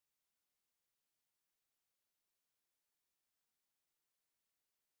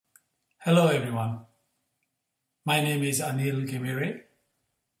Hello everyone. My name is Anil Ghimire.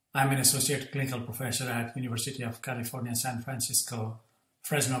 I'm an associate clinical professor at University of California, San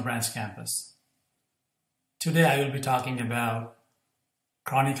Francisco-Fresno branch campus. Today I will be talking about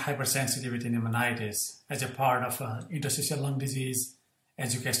chronic hypersensitivity pneumonitis as a part of an interstitial lung disease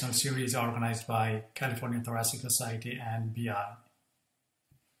educational series organized by California Thoracic Society and BI.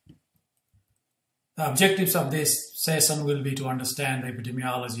 The objectives of this session will be to understand the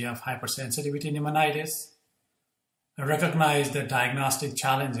epidemiology of hypersensitivity pneumonitis, recognize the diagnostic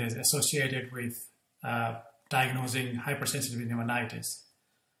challenges associated with diagnosing hypersensitivity pneumonitis.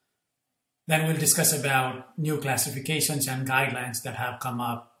 Then we'll discuss about new classifications and guidelines that have come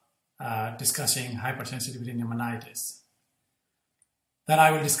up discussing hypersensitivity pneumonitis. Then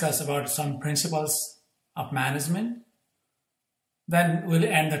I will discuss about some principles of management. Then we'll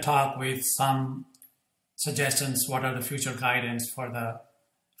end the talk with some suggestions, what are the future guidance for the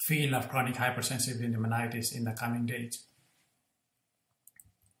field of chronic hypersensitivity pneumonitis in the coming days.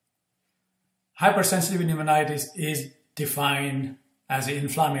 Hypersensitivity pneumonitis is defined as an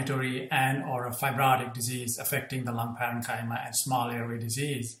inflammatory and or a fibrotic disease affecting the lung parenchyma and small airway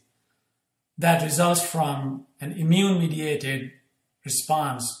disease that results from an immune-mediated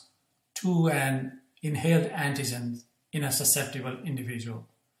response to an inhaled antigen in a susceptible individual.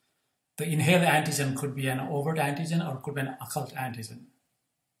 The inhaled antigen could be an overt antigen or could be an occult antigen.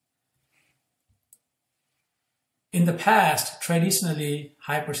 In the past, traditionally,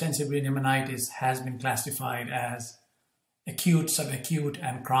 hypersensitivity pneumonitis has been classified as acute, subacute,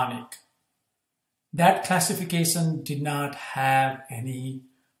 and chronic. That classification did not have any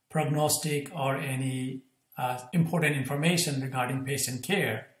prognostic or any important information regarding patient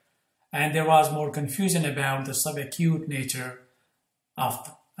care, and there was more confusion about the subacute nature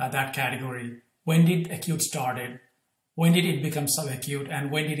of that category. When did acute started? When did it become subacute?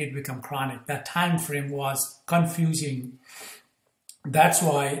 And when did it become chronic? That time frame was confusing. That's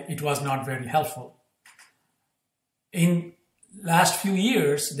why it was not very helpful. In last few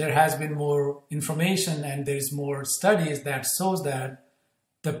years, there has been more information and there's more studies that shows that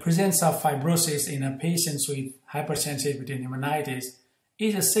the presence of fibrosis in a patient with hypersensitivity pneumonitis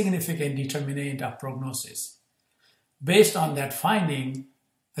is a significant determinant of prognosis. Based on that finding,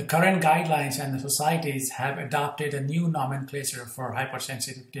 the current guidelines and the societies have adopted a new nomenclature for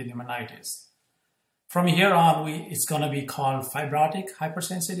hypersensitivity pneumonitis. From here on, it's going to be called fibrotic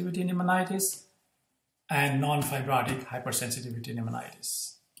hypersensitivity pneumonitis and non-fibrotic hypersensitivity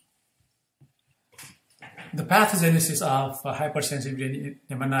pneumonitis. The pathogenesis of hypersensitivity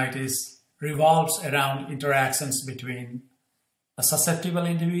pneumonitis revolves around interactions between a susceptible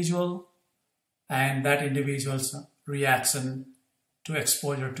individual and that individual's reaction to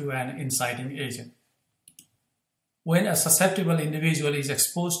exposure to an inciting agent. When a susceptible individual is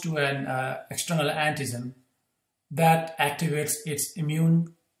exposed to an external antigen, that activates its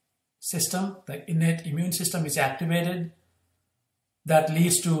immune system, the innate immune system is activated, that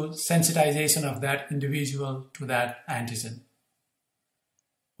leads to sensitization of that individual to that antigen.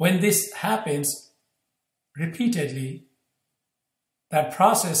 When this happens repeatedly, that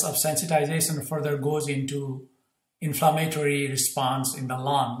process of sensitization further goes into inflammatory response in the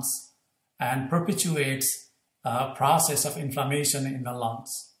lungs and perpetuates a process of inflammation in the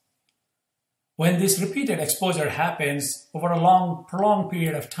lungs. When this repeated exposure happens over a prolonged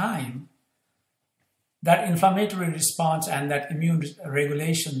period of time, that inflammatory response and that immune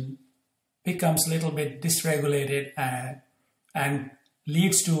regulation becomes a little bit dysregulated and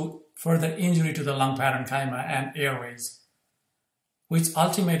leads to further injury to the lung parenchyma and airways, which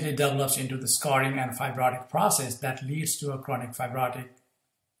ultimately develops into the scarring and fibrotic process that leads to a chronic fibrotic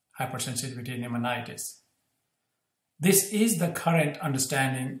hypersensitivity pneumonitis. This is the current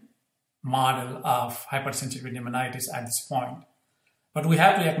understanding model of hypersensitivity pneumonitis at this point. But we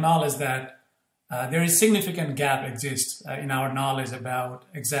have to acknowledge that there is significant gap exists in our knowledge about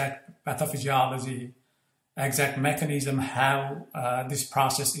exact pathophysiology, exact mechanism, how this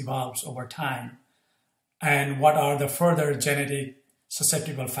process evolves over time, and what are the further genetic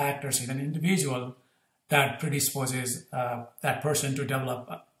susceptible factors in an individual that predisposes that person to develop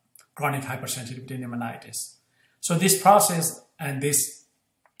chronic hypersensitivity pneumonitis. So this process and this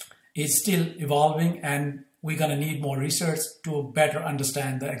is still evolving, and we're going to need more research to better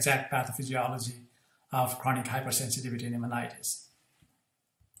understand the exact pathophysiology of chronic hypersensitivity pneumonitis.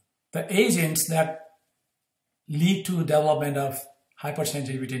 The agents that lead to development of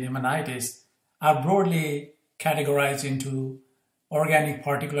hypersensitivity pneumonitis are broadly categorized into organic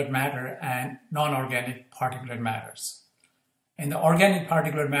particulate matter and non-organic particulate matters. In the organic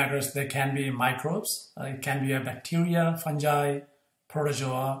particulate matters, there can be microbes, it can be a bacteria, fungi,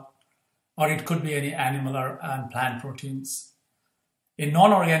 protozoa, or it could be any animal and plant proteins. In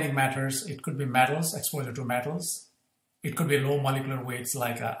non-organic matters, it could be metals, exposure to metals. It could be low molecular weights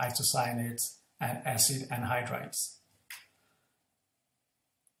like isocyanates and acid anhydrides.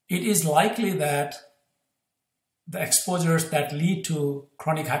 It is likely that the exposures that lead to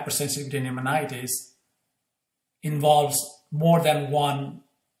chronic hypersensitivity pneumonitis involves more than one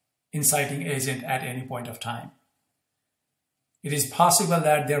inciting agent at any point of time. It is possible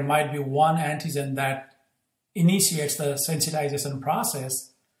that there might be one antigen that initiates the sensitization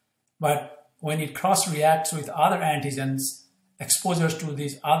process, but when it cross-reacts with other antigens, exposures to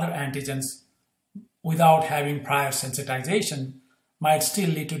these other antigens without having prior sensitization might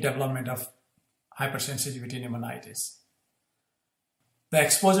still lead to development of hypersensitivity pneumonitis. The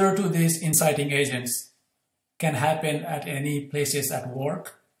exposure to these inciting agents can happen at any places at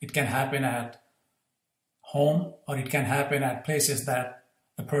work. It can happen at home, or it can happen at places that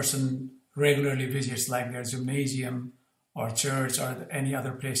the person regularly visits, like their gymnasium or church or any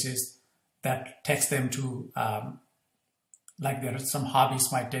other places that takes them to, like there are some hobbies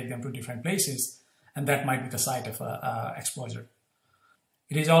might take them to different places, and that might be the site of exposure.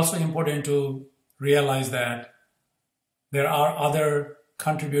 It is also important to realize that there are other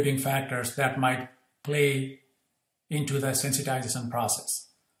contributing factors that might play into the sensitization process.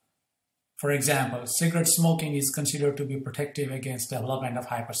 For example, cigarette smoking is considered to be protective against development of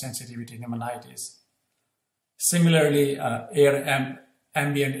hypersensitivity pneumonitis. Similarly,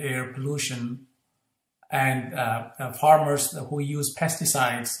 ambient air pollution and farmers who use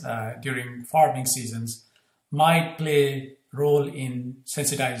pesticides during farming seasons might play a role in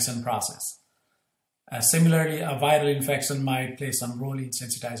sensitization process. Similarly, a viral infection might play some role in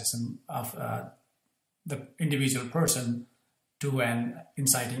sensitization of the individual person to an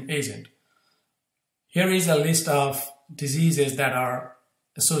inciting agent. Here is a list of diseases that are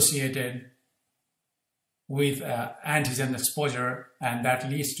associated with antigen exposure, and that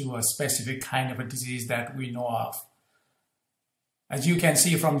leads to a specific kind of a disease that we know of. As you can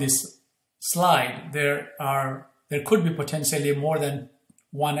see from this slide, there could be potentially more than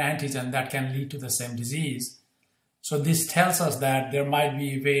one antigen that can lead to the same disease. So this tells us that there might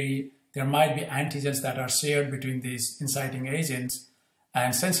be antigens that are shared between these inciting agents,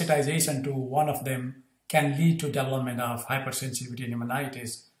 and sensitization to one of them can lead to development of hypersensitivity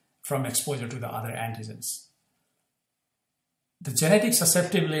pneumonitis from exposure to the other antigens. The genetic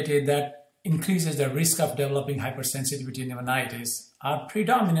susceptibility that increases the risk of developing hypersensitivity pneumonitis are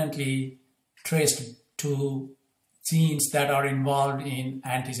predominantly traced to genes that are involved in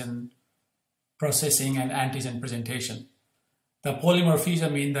antigen processing and antigen presentation. The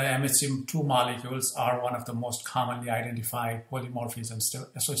polymorphism in the MHC2 molecules are one of the most commonly identified polymorphisms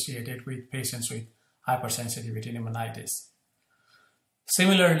associated with patients with hypersensitivity pneumonitis.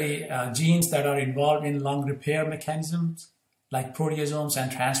 Similarly, genes that are involved in lung repair mechanisms like proteasomes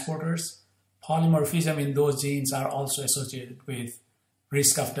and transporters, polymorphism in those genes are also associated with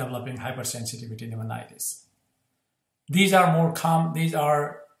risk of developing hypersensitivity pneumonitis. These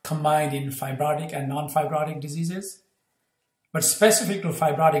are combined in fibrotic and non-fibrotic diseases. But specific to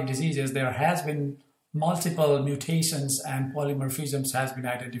fibrotic diseases, there has been multiple mutations and polymorphisms has been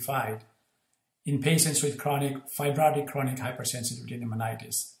identified in patients with fibrotic chronic hypersensitivity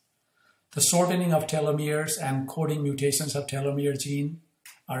pneumonitis. The shortening of telomeres and coding mutations of telomere gene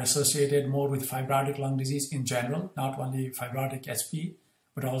are associated more with fibrotic lung disease in general, not only fibrotic HP,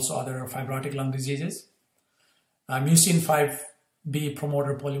 but also other fibrotic lung diseases. Mucin 5B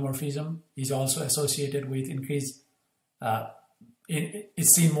promoter polymorphism is also associated with increased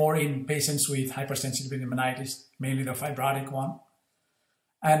it's seen more in patients with hypersensitivity pneumonitis, mainly the fibrotic one.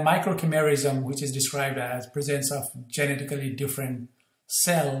 And microchimerism, which is described as presence of genetically different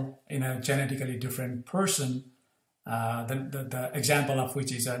cell in a genetically different person, the example of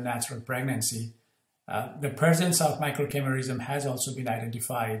which is a natural pregnancy. The presence of microchimerism has also been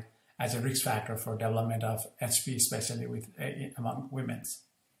identified as a risk factor for development of HP, especially among women.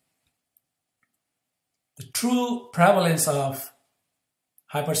 The true prevalence of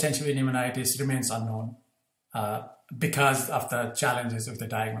hypersensitivity pneumonitis remains unknown because of the challenges of the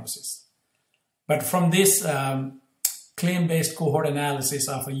diagnosis. But from this claim-based cohort analysis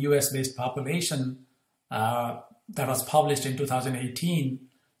of a US-based population that was published in 2018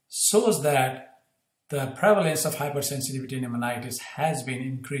 shows that the prevalence of hypersensitivity pneumonitis has been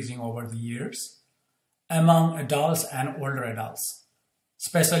increasing over the years among adults and older adults,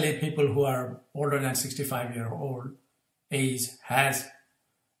 especially people who are older than 65-year-old age has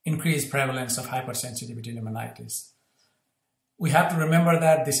increased prevalence of hypersensitivity pneumonitis. We have to remember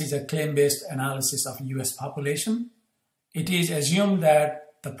that this is a claim-based analysis of US population. It is assumed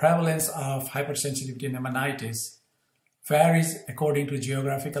that the prevalence of hypersensitivity pneumonitis varies according to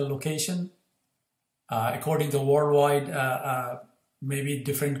geographical location, according to worldwide, maybe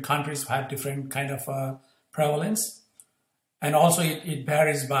different countries have different kind of prevalence. And also it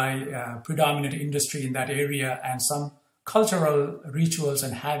varies by predominant industry in that area and some cultural rituals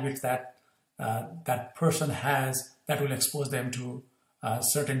and habits that that person has that will expose them to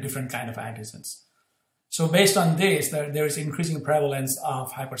certain different kind of antigens. So based on this, there is increasing prevalence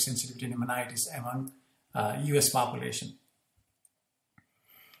of hypersensitivity pneumonitis among US population.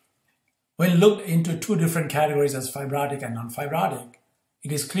 When looked into two different categories as fibrotic and non-fibrotic,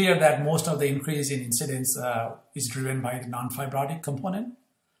 it is clear that most of the increase in incidence is driven by the non-fibrotic component.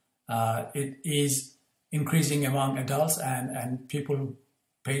 It is increasing among adults and people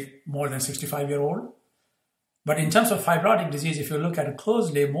more than 65-year-old. But in terms of fibrotic disease, if you look at it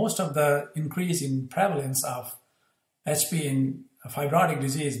closely, most of the increase in prevalence of HP in fibrotic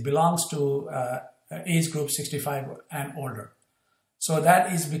disease belongs to age group 65 and older. So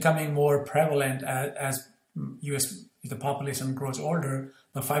that is becoming more prevalent as the population grows older.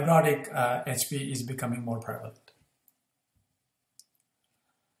 The fibrotic HP is becoming more prevalent.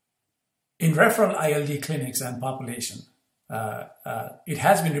 In referral ILD clinics and population, it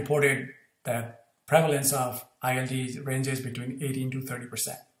has been reported that prevalence of ILD ranges between 18 to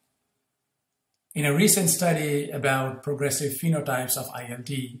 30%. In a recent study about progressive phenotypes of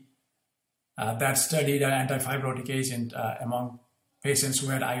ILD that studied an antifibrotic agent among patients who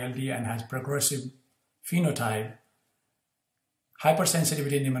had ILD and has progressive phenotype,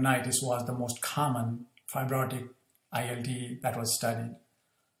 hypersensitivity pneumonitis was the most common fibrotic ILD that was studied.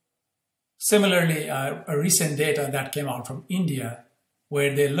 Similarly, a recent data that came out from India,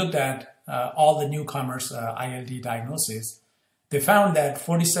 where they looked at all the newcomers' ILD diagnosis, they found that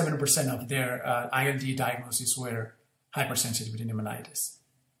 47% of their ILD diagnoses were hypersensitivity pneumonitis.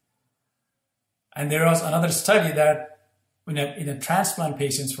 And there was another study that in a transplant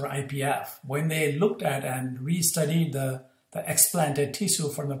patients for IPF, when they looked at and restudied the explanted tissue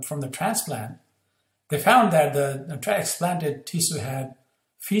from the transplant, they found that the explanted tissue had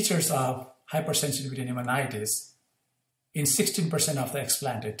features of hypersensitivity pneumonitis in 16% of the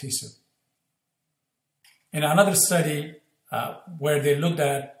explanted tissue. In another study where they looked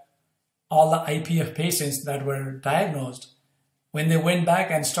at all the IPF patients that were diagnosed, when they went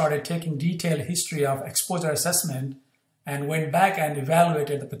back and started taking detailed history of exposure assessment and went back and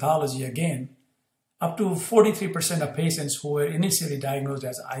evaluated the pathology again, up to 43% of patients who were initially diagnosed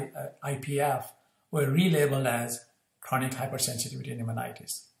as IPF were relabeled as chronic hypersensitivity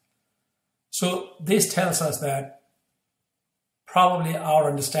pneumonitis. So this tells us that probably our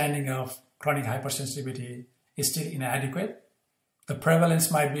understanding of chronic hypersensitivity is still inadequate. The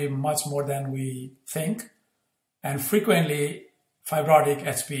prevalence might be much more than we think, and frequently fibrotic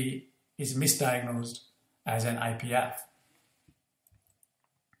HP is misdiagnosed as an IPF.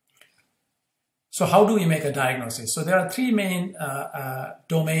 So how do we make a diagnosis? So there are three main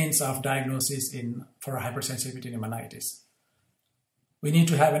domains of diagnosis for hypersensitivity pneumonitis. We need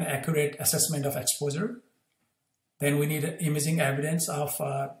to have an accurate assessment of exposure. Then we need imaging evidence of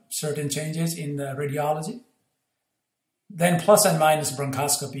certain changes in the radiology. Then plus and minus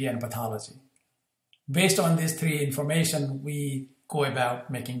bronchoscopy and pathology. Based on these three information, we go about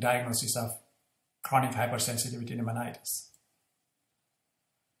making diagnosis of chronic hypersensitivity pneumonitis.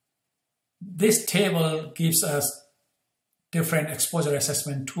 This table gives us different exposure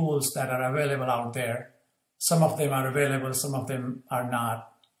assessment tools that are available out there. Some of them are available, some of them are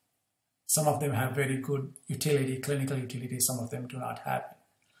not. Some of them have very good utility, clinical utility, some of them do not have it.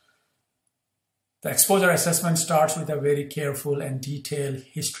 The exposure assessment starts with a very careful and detailed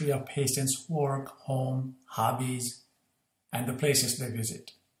history of patients' work, home, hobbies, and the places they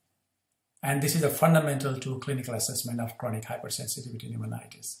visit. And this is a fundamental to clinical assessment of chronic hypersensitivity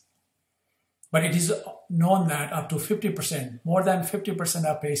pneumonitis. But it is known that up to 50%, more than 50%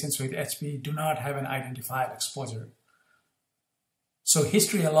 of patients with HP do not have an identified exposure. So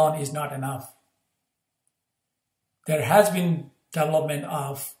history alone is not enough. There has been development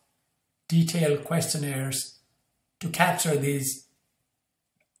of detailed questionnaires to capture these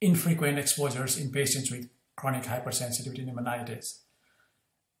infrequent exposures in patients with chronic hypersensitivity pneumonitis.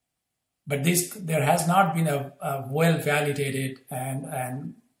 But there has not been a well-validated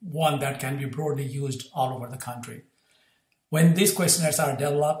and one that can be broadly used all over the country. When these questionnaires are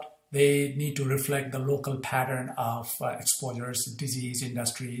developed, they need to reflect the local pattern of exposures, disease,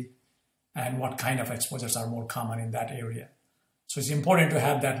 industry, and what kind of exposures are more common in that area. So it's important to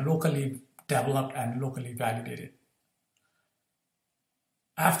have that locally developed and locally validated.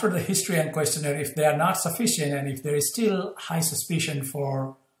 After the history and questionnaire, if they are not sufficient and if there is still high suspicion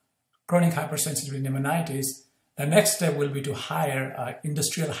for chronic hypersensitivity pneumonitis, the next step will be to hire an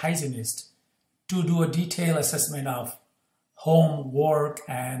industrial hygienist to do a detailed assessment of home, work,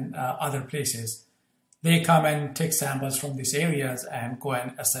 and other places. They come and take samples from these areas and go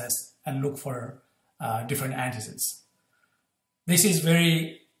and assess and look for different antigens. This is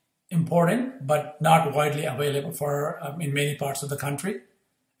very important, but not widely available for in many parts of the country.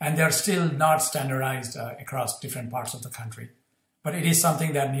 And they're still not standardized across different parts of the country. But it is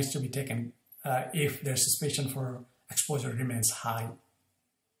something that needs to be taken if their suspicion for exposure remains high.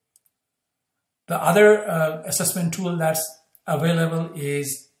 The other assessment tool that's available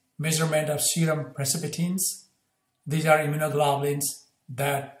is measurement of serum precipitins. These are immunoglobulins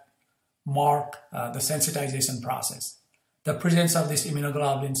that mark the sensitization process. The presence of these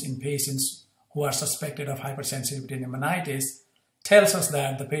immunoglobulins in patients who are suspected of hypersensitivity pneumonitis tells us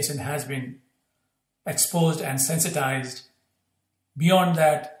that the patient has been exposed and sensitized. Beyond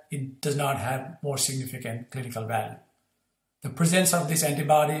that, it does not have more significant clinical value. The presence of these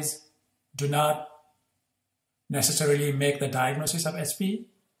antibodies do not necessarily make the diagnosis of HP,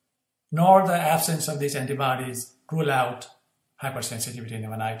 nor the absence of these antibodies rule out hypersensitivity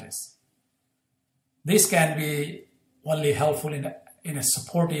pneumonitis. This can be only helpful in a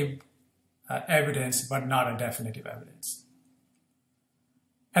supportive evidence, but not a definitive evidence.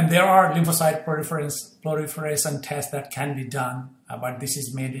 And there are lymphocyte proliferation tests that can be done, but this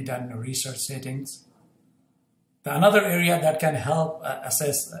is mainly done in research settings. Another area that can help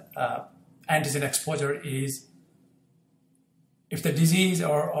assess antigen exposure is if the disease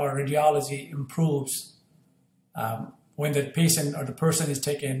or radiology improves when the patient or the person is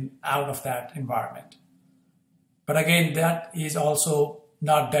taken out of that environment. But again, that is also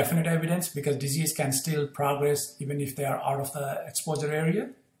not definite evidence because disease can still progress even if they are out of the exposure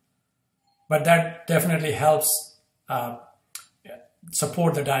area. But that definitely helps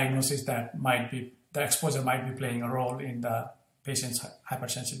support the diagnosis that the exposure might be playing a role in the patient's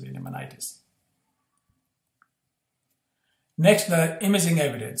hypersensitivity pneumonitis. Next, the imaging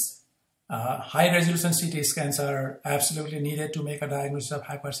evidence. High-resolution CT scans are absolutely needed to make a diagnosis of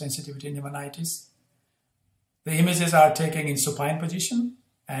hypersensitivity pneumonitis. The images are taken in supine position,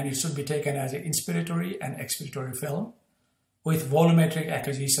 and it should be taken as an inspiratory and expiratory film with volumetric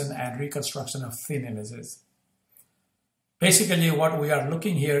acquisition and reconstruction of thin images. Basically, what we are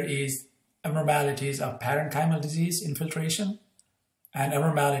looking here is abnormalities of parenchymal disease infiltration and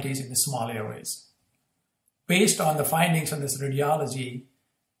abnormalities in the small airways. Based on the findings on this radiology,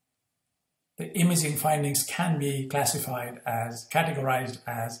 the imaging findings can be categorized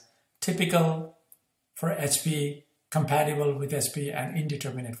as typical for HP, compatible with HP, and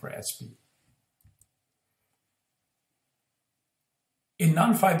indeterminate for HP. In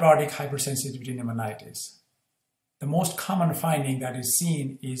non-fibrotic hypersensitivity pneumonitis, the most common finding that is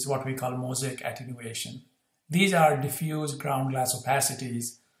seen is what we call mosaic attenuation. These are diffuse ground glass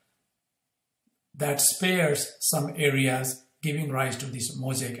opacities that spares some areas, giving rise to this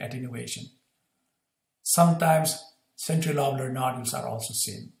mosaic attenuation. Sometimes centrilobular nodules are also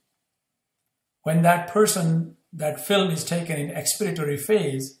seen. When that film is taken in expiratory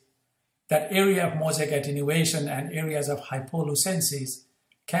phase, that area of mosaic attenuation and areas of hypolucencies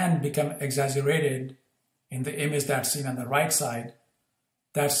can become exaggerated in the image that's seen on the right side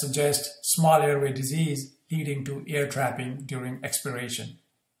that suggests small airway disease leading to air trapping during expiration.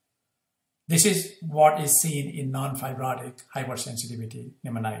 This is what is seen in non-fibrotic hypersensitivity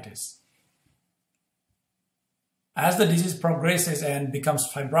pneumonitis. As the disease progresses and becomes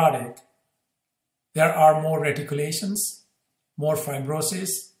fibrotic, there are more reticulations, more fibrosis,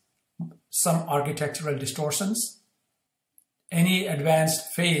 some architectural distortions. Any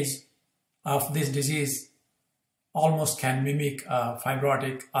advanced phase of this disease almost can mimic other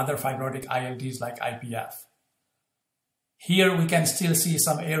fibrotic ILDs like IPF. Here we can still see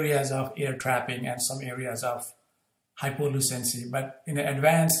some areas of air trapping and some areas of hypolucency, but in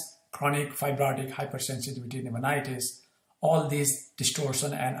advanced chronic fibrotic hypersensitivity pneumonitis, all these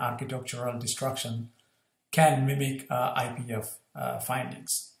distortion and architectural destruction can mimic IPF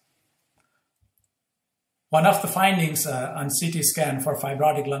findings. One of the findings on CT scan for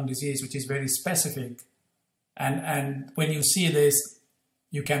fibrotic lung disease, which is very specific, and when you see this,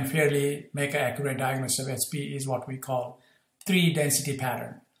 you can fairly make an accurate diagnosis of HP, is what we call 3 density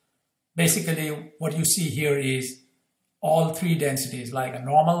pattern. Basically, what you see here is all 3 densities, like a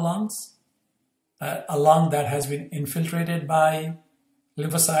normal lungs, a lung that has been infiltrated by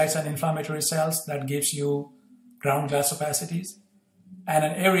lymphocytes and inflammatory cells that gives you ground glass opacities, and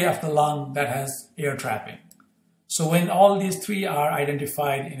an area of the lung that has air trapping. So when all these three are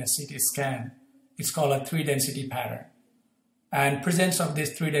identified in a CT scan, it's called a three-density pattern. And presence of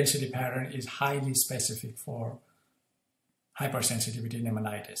this three-density pattern is highly specific for hypersensitivity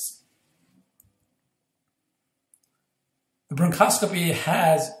pneumonitis. The bronchoscopy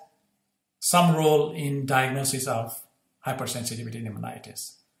has some role in diagnosis of hypersensitivity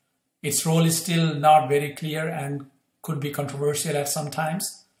pneumonitis. Its role is still not very clear and could be controversial at some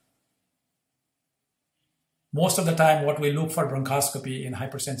times. Most of the time, what we look for bronchoscopy in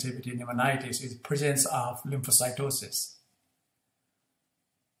hypersensitivity pneumonitis is presence of lymphocytosis.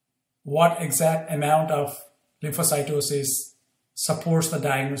 What exact amount of lymphocytosis supports the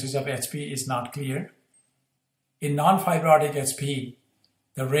diagnosis of HP is not clear. In non-fibrotic HP,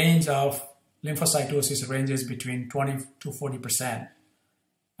 the range of lymphocytosis ranges between 20 to 40%.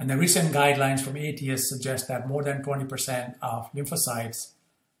 And the recent guidelines from ATS suggest that more than 20% of lymphocytes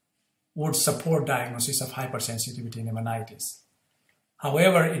would support diagnosis of hypersensitivity pneumonitis.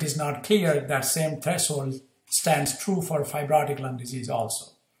 However, it is not clear that same threshold stands true for fibrotic lung disease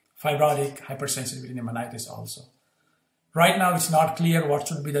also, fibrotic hypersensitivity pneumonitis also. Right now, it's not clear what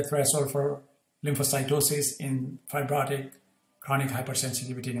should be the threshold for lymphocytosis in fibrotic chronic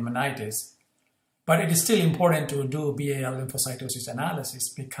hypersensitivity pneumonitis. But it is still important to do BAL lymphocytosis analysis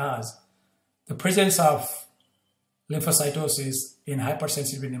because the presence of lymphocytosis in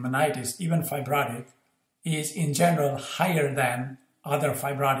hypersensitivity pneumonitis, even fibrotic, is in general higher than other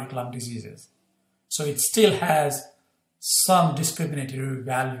fibrotic lung diseases. So it still has some discriminatory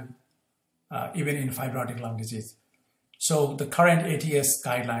value even in fibrotic lung disease. So the current ATS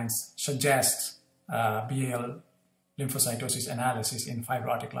guidelines suggest BAL lymphocytosis analysis in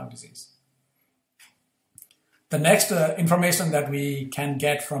fibrotic lung disease. The next information that we can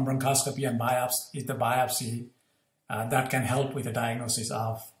get from bronchoscopy and biopsy is the biopsy that can help with the diagnosis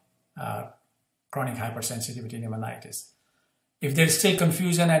of chronic hypersensitivity pneumonitis. If there's still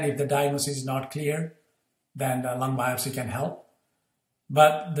confusion and if the diagnosis is not clear, then the lung biopsy can help.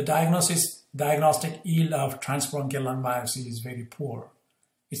 But the diagnostic yield of transbronchial lung biopsy is very poor.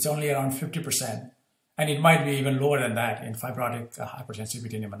 It's only around 50%, and it might be even lower than that in fibrotic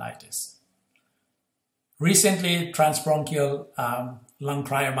hypersensitivity pneumonitis. Recently, transbronchial lung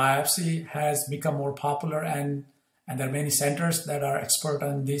cryobiopsy has become more popular, and there are many centers that are expert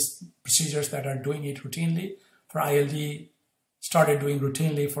on these procedures that are doing it routinely. For ILD, started doing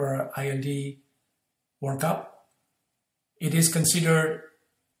routinely for ILD workup. It is considered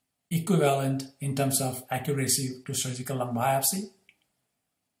equivalent in terms of accuracy to surgical lung biopsy,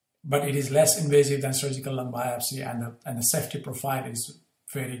 but it is less invasive than surgical lung biopsy, and the safety profile is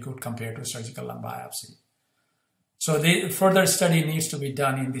very good compared to surgical lung biopsy. So the further study needs to be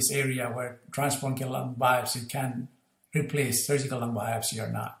done in this area where transbronchial lung biopsy can replace surgical lung biopsy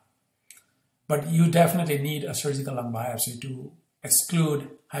or not. But you definitely need a surgical lung biopsy to exclude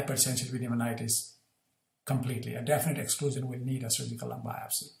hypersensitivity pneumonitis completely. A definite exclusion will need a surgical lung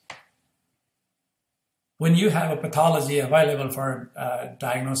biopsy. When you have a pathology available for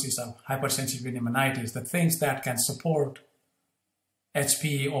diagnosis of hypersensitivity pneumonitis, the things that can support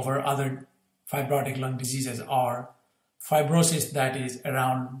HP over other fibrotic lung diseases are fibrosis that is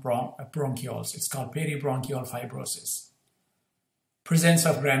around bronchioles. It's called peribronchial fibrosis. Presence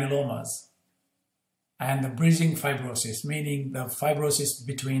of granulomas and the bridging fibrosis, meaning the fibrosis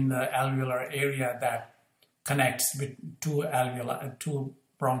between the alveolar area that connects with two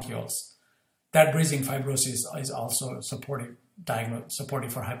bronchioles. That bridging fibrosis is also supportive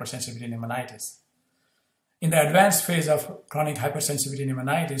for hypersensitivity pneumonitis. In the advanced phase of chronic hypersensitivity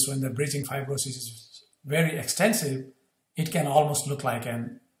pneumonitis, when the bridging fibrosis is very extensive, it can almost look like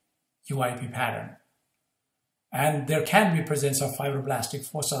an UIP pattern. And there can be presence of fibroblastic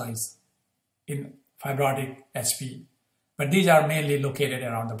foci in fibrotic HP, but these are mainly located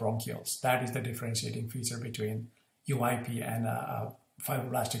around the bronchioles. That is the differentiating feature between UIP and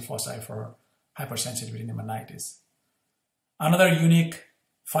fibroblastic foci for hypersensitivity pneumonitis. Another unique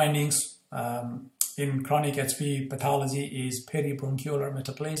findings in chronic HP pathology is peribronchial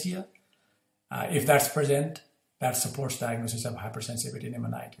metaplasia. If that's present, that supports diagnosis of hypersensitivity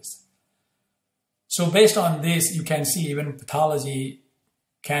pneumonitis. So based on this, you can see even pathology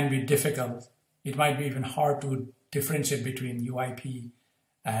can be difficult. It might be even hard to differentiate between UIP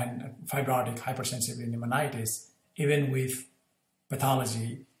and fibrotic hypersensitivity pneumonitis, even with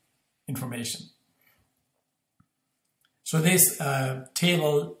pathology information. So this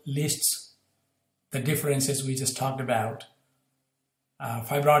table lists the differences we just talked about.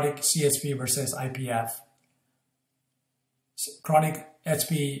 Fibrotic CHP versus IPF. Chronic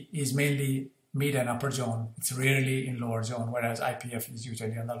HP is mainly mid and upper zone. It's rarely in lower zone, whereas IPF is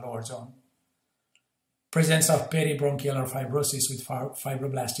usually in the lower zone. presence of peribronchial fibrosis with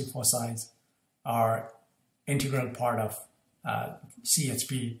fibroblastic foci are integral part of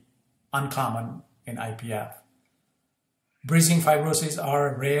CHP, uncommon in IPF. Bridging fibroses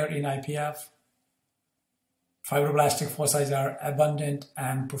are rare in IPF. Fibroblastic foci are abundant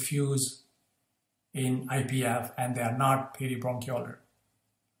and profuse in IPF, and they are not peribronchial.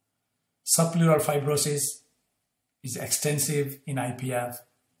 Subpleural fibrosis is extensive in IPF.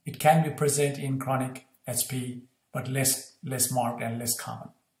 It can be present in chronic HP, but less marked and less common.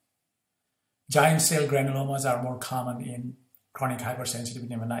 Giant cell granulomas are more common in chronic hypersensitivity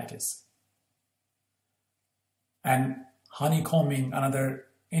pneumonitis. And honeycombing, another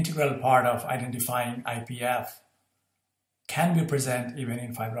integral part of identifying IPF, can be present even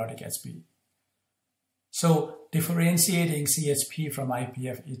in fibrotic HP. So differentiating CHP from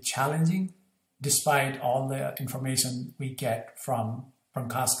IPF is challenging despite all the information we get from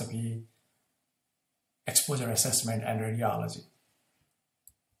bronchoscopy, exposure assessment, and radiology.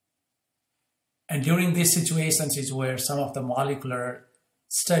 And during these situations is where some of the molecular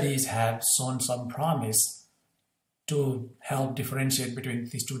studies have shown some promise to help differentiate between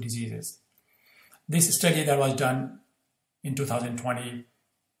these two diseases. This study that was done in 2020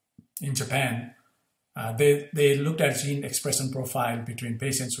 in Japan, they looked at gene expression profile between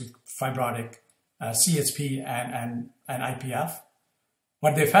patients with fibrotic CHP and IPF.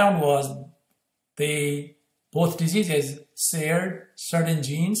 What they found was both diseases shared certain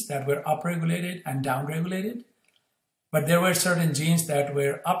genes that were upregulated and downregulated, but there were certain genes that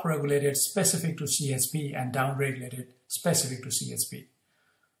were upregulated specific to CHP and downregulated specific to CHP.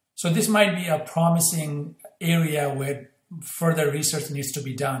 So this might be a promising area where further research needs to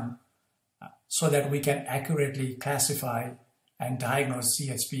be done so that we can accurately classify and diagnose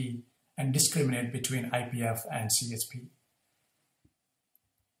CHP and discriminate between IPF and CHP.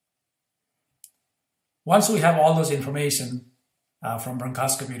 Once we have all those information from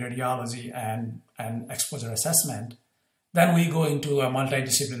bronchoscopy, radiology, and exposure assessment, then we go into a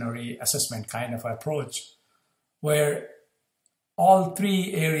multidisciplinary assessment kind of approach where all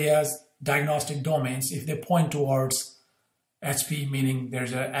three areas, diagnostic domains, if they point towards HP, meaning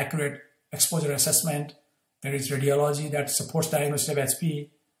there's an accurate exposure assessment, there is radiology that supports diagnosis of HP,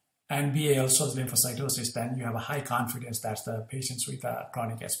 and BAL shows lymphocytosis, then you have a high confidence that's the patients with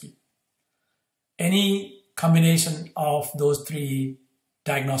chronic HP. Any combination of those three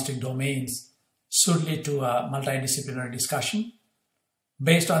diagnostic domains should lead to a multidisciplinary discussion.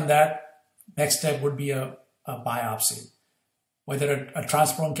 Based on that, next step would be a biopsy. Whether a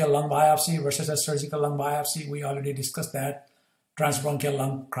transbronchial lung biopsy versus a surgical lung biopsy, we already discussed that. Transbronchial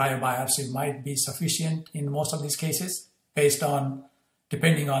lung cryobiopsy might be sufficient in most of these cases,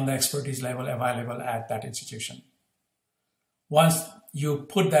 depending on the expertise level available at that institution. Once you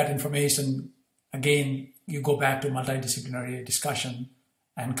put that information, again, you go back to multidisciplinary discussion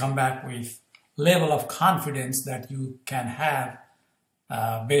and come back with level of confidence that you can have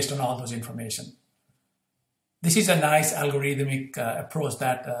based on all those information. This is a nice algorithmic approach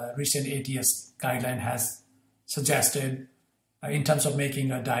that recent ATS guideline has suggested in terms of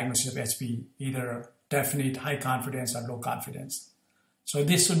making a diagnosis of HP, either definite, high confidence, or low confidence. So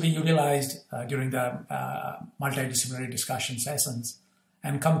this should be utilized during the multidisciplinary discussion sessions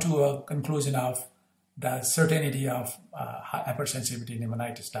and come to a conclusion of the certainty of hypersensitivity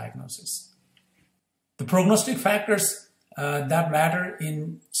pneumonitis diagnosis. The prognostic factors that matter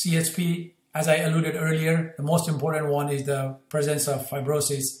in CHP, as I alluded earlier, the most important one is the presence of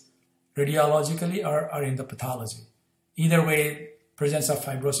fibrosis radiologically or in the pathology. Either way, presence of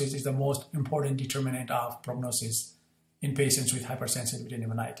fibrosis is the most important determinant of prognosis in patients with hypersensitivity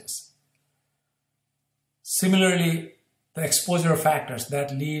pneumonitis. Similarly, the exposure factors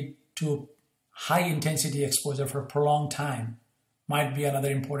that lead to high intensity exposure for a prolonged time might be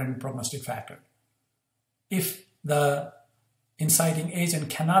another important prognostic factor. If the inciting agent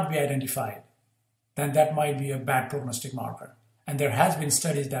cannot be identified, then that might be a bad prognostic marker. And there has been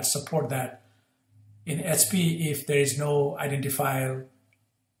studies that support that in HP, if there is no identifiable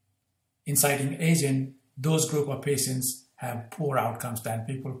inciting agent, those group of patients have poor outcomes than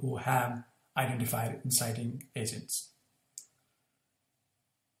people who have identified inciting agents.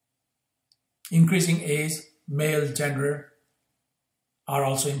 Increasing age, male, gender are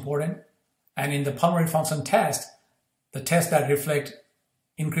also important. And in the pulmonary function test, the tests that reflect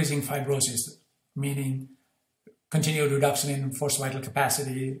increasing fibrosis, meaning continued reduction in forced vital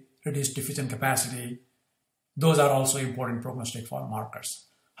capacity, reduced diffusion capacity, those are also important prognostic markers.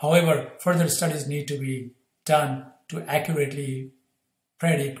 However, further studies need to be done to accurately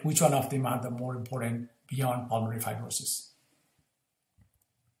predict which one of them are the more important beyond pulmonary fibrosis.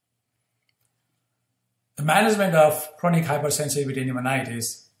 The management of chronic hypersensitivity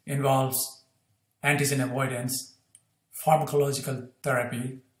pneumonitis involves antigen avoidance, pharmacological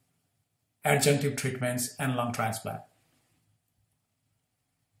therapy, adjunctive treatments, and lung transplant.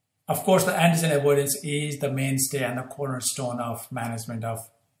 Of course, the antigen avoidance is the mainstay and the cornerstone of management of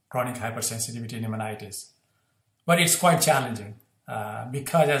chronic hypersensitivity pneumonitis. But it's quite challenging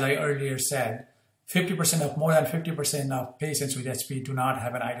because, as I earlier said, more than 50% of patients with HP do not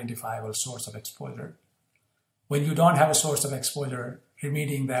have an identifiable source of exposure. When you don't have a source of exposure,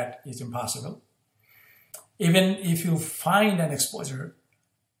 remedying that is impossible. Even if you find an exposure,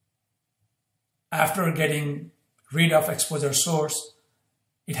 after getting rid of exposure source,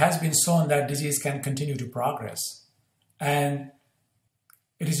 it has been shown that disease can continue to progress. And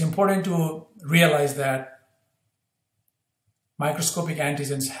it is important to realize that microscopic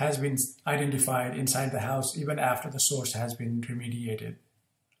antigens has been identified inside the house even after the source has been remediated.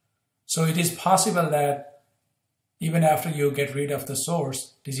 So it is possible that even after you get rid of the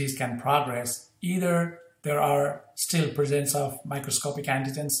source, disease can progress. Either there are still presence of microscopic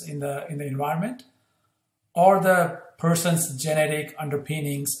antigens in the environment, or the person's genetic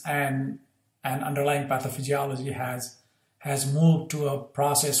underpinnings and underlying pathophysiology has moved to a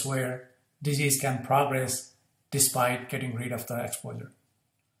process where disease can progress despite getting rid of the exposure.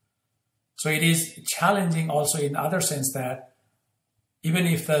 So it is challenging also in other sense that even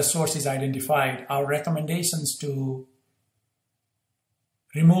if the source is identified, our recommendations to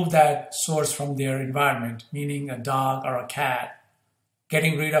remove that source from their environment, meaning a dog or a cat,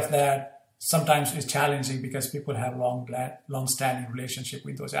 getting rid of that sometimes is challenging because people have long-standing relationship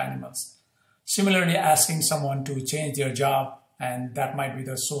with those animals. Similarly, asking someone to change their job, and that might be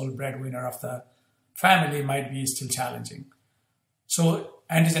the sole breadwinner of the family, might be still challenging. So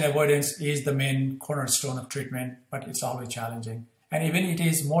antigen avoidance is the main cornerstone of treatment, but it's always challenging. And even it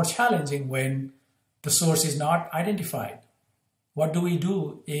is more challenging when the source is not identified. What do we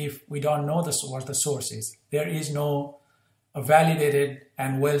do if we don't know the source is? There is no validated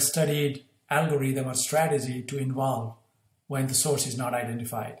and well-studied algorithm or strategy to involve when the source is not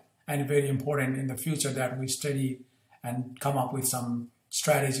identified. And very important in the future that we study and come up with some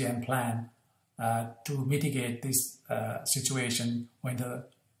strategy and plan to mitigate this situation when the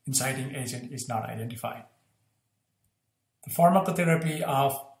inciting agent is not identified. The pharmacotherapy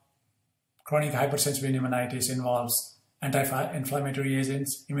of chronic hypersensitivity pneumonitis involves anti-inflammatory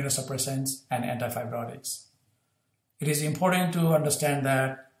agents, immunosuppressants, and antifibrotics. It is important to understand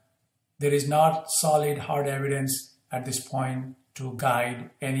that there is not solid, hard evidence at this point to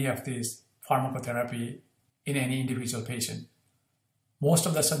guide any of these pharmacotherapy in any individual patient. Most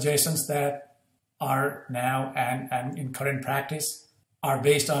of the suggestions that are now and in current practice are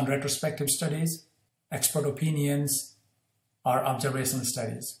based on retrospective studies, expert opinions, or observational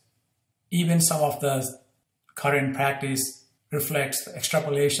studies. Even some of the current practice reflects the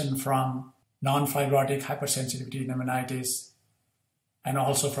extrapolation from non-fibrotic hypersensitivity pneumonitis and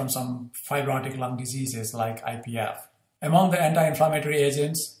also from some fibrotic lung diseases like IPF. Among the anti-inflammatory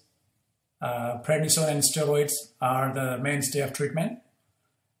agents, prednisone and steroids are the mainstay of treatment.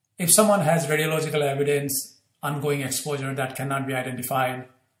 If someone has radiological evidence, ongoing exposure that cannot be identified,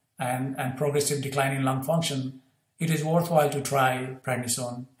 and progressive decline in lung function, it is worthwhile to try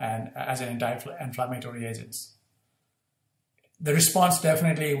prednisone and as an anti-inflammatory agent. The response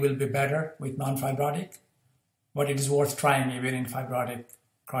definitely will be better with non-fibrotic, but it is worth trying even in fibrotic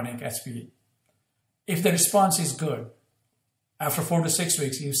chronic HP. If the response is good, after 4 to 6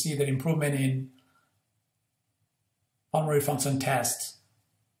 weeks, you see the improvement in pulmonary function tests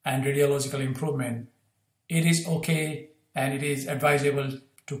and radiological improvement, it is okay and it is advisable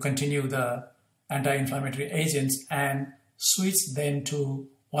to continue the anti-inflammatory agents and switch them to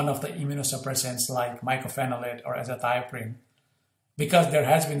one of the immunosuppressants like mycophenolate or azathioprine, because there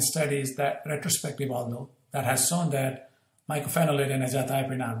has been studies that, retrospective although, that has shown that mycophenolate and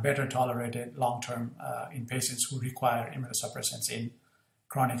azathioprine are better tolerated long-term in patients who require immunosuppressants in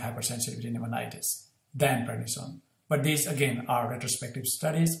chronic hypersensitivity pneumonitis than prednisone. But these, again, are retrospective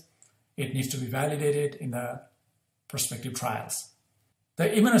studies. It needs to be validated in the prospective trials. The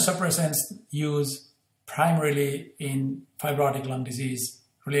immunosuppressants used primarily in fibrotic lung disease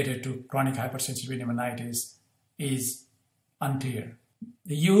related to chronic hypersensitivity pneumonitis is unclear.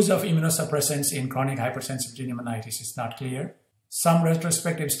 The use of immunosuppressants in chronic hypersensitivity pneumonitis is not clear. Some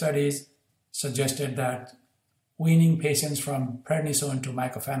retrospective studies suggested that weaning patients from prednisone to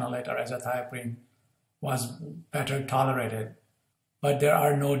mycophenolate or azathioprine was better tolerated, but there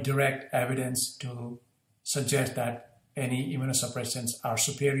are no direct evidence to suggest that any immunosuppressants are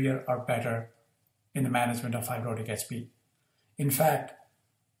superior or better in the management of fibrotic HP. In fact,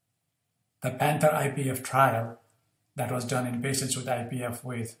 the Panther IPF trial that was done in patients with IPF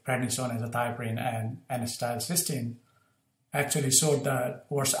with prednisone, azathioprine, and N-acetylcysteine actually showed the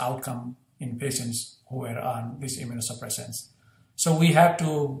worst outcome in patients who were on these immunosuppressants. So we have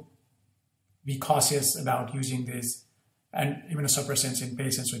to be cautious about using these immunosuppressants in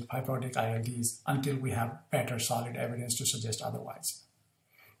patients with fibrotic ILDs until we have better solid evidence to suggest otherwise.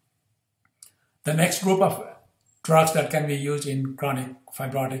 The next group of drugs that can be used in chronic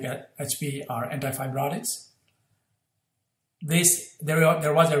fibrotic HP are antifibrotics.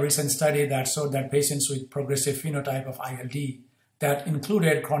 There was a recent study that showed that patients with progressive phenotype of ILD that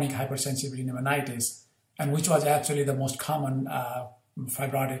included chronic hypersensitivity pneumonitis, and which was actually the most common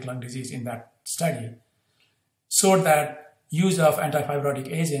fibrotic lung disease in that study, showed that use of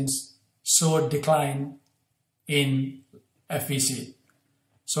antifibrotic agents showed decline in FVC.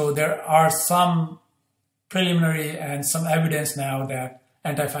 So there are some preliminary and some evidence now that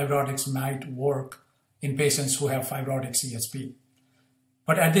antifibrotics might work in patients who have fibrotic CHP.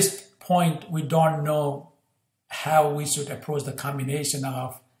 But at this point, we don't know how we should approach the combination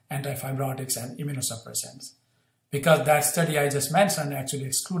of antifibrotics and immunosuppressants, because that study I just mentioned actually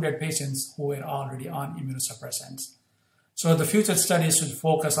excluded patients who were already on immunosuppressants. So the future studies should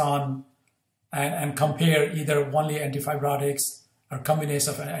focus on and compare either only antifibrotics or combination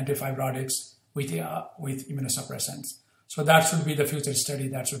of antifibrotics with immunosuppressants. So that should be the future study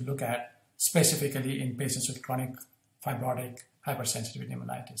that should look at specifically in patients with chronic fibrotic hypersensitivity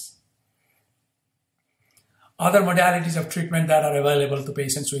pneumonitis. Other modalities of treatment that are available to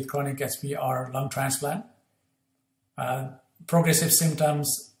patients with chronic HP are lung transplant. Progressive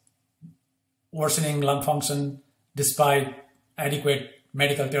symptoms, worsening lung function despite adequate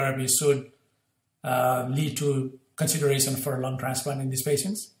medical therapy should lead to consideration for lung transplant in these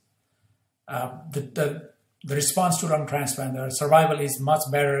patients. The response to lung transplant, the survival is much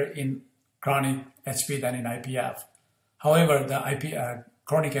better in chronic HP than in IPF. However, the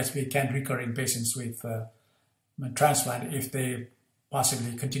chronic HP can recur in patients with transplant if they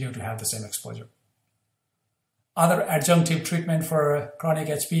possibly continue to have the same exposure. Other adjunctive treatment for chronic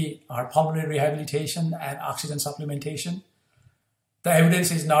HP are pulmonary rehabilitation and oxygen supplementation. The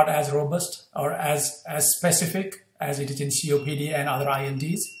evidence is not as robust or as specific as it is in COPD and other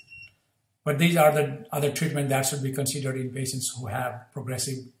ILDs, but these are the other treatment that should be considered in patients who have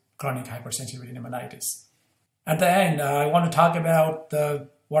progressive chronic hypersensitivity pneumonitis. At the end, I want to talk about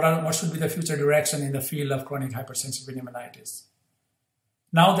what should be the future direction in the field of chronic hypersensitivity pneumonitis.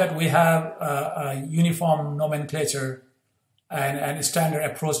 Now that we have a uniform nomenclature and a standard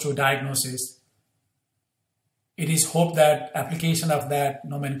approach to diagnosis, it is hoped that application of that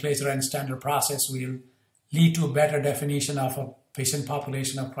nomenclature and standard process will lead to a better definition of a patient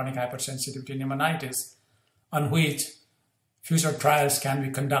population of chronic hypersensitivity pneumonitis, on which future trials can be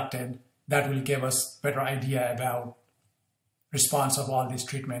conducted that will give us better idea about response of all these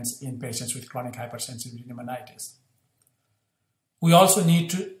treatments in patients with chronic hypersensitivity pneumonitis. We also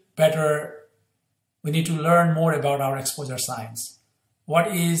need to learn more about our exposure science. What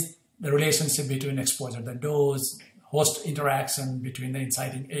is the relationship between exposure, the dose, host interaction between the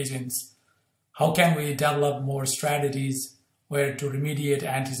inciting agents? How can we develop more strategies where to remediate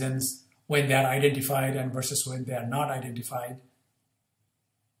antigens when they are identified and versus when they are not identified?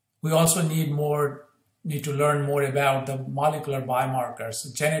 We also need to learn more about the molecular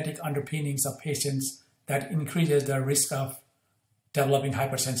biomarkers, genetic underpinnings of patients that increases the risk of developing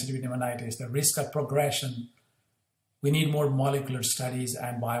hypersensitivity pneumonitis, the risk of progression. We need more molecular studies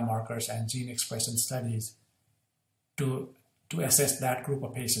and biomarkers and gene expression studies to assess that group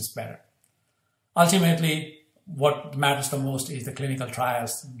of patients better. Ultimately, what matters the most is the clinical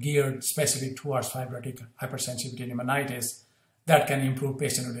trials geared specific towards fibrotic hypersensitivity pneumonitis that can improve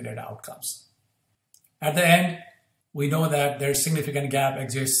patient-related outcomes. At the end, we know that there's significant gap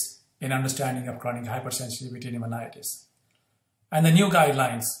exists in understanding of chronic hypersensitivity pneumonitis. And the new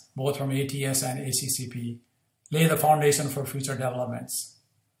guidelines, both from ATS and ACCP, lay the foundation for future developments.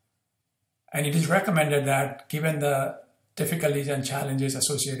 And it is recommended that, given the difficulties and challenges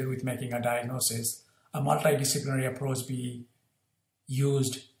associated with making a diagnosis, a multidisciplinary approach be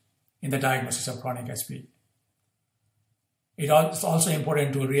used in the diagnosis of chronic HP. It is also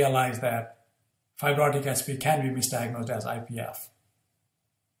important to realize that fibrotic HP can be misdiagnosed as IPF.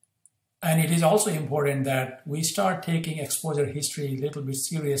 And it is also important that we start taking exposure history a little bit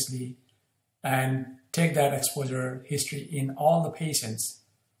seriously and take that exposure history in all the patients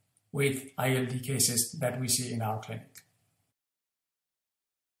with ILD cases that we see in our clinic.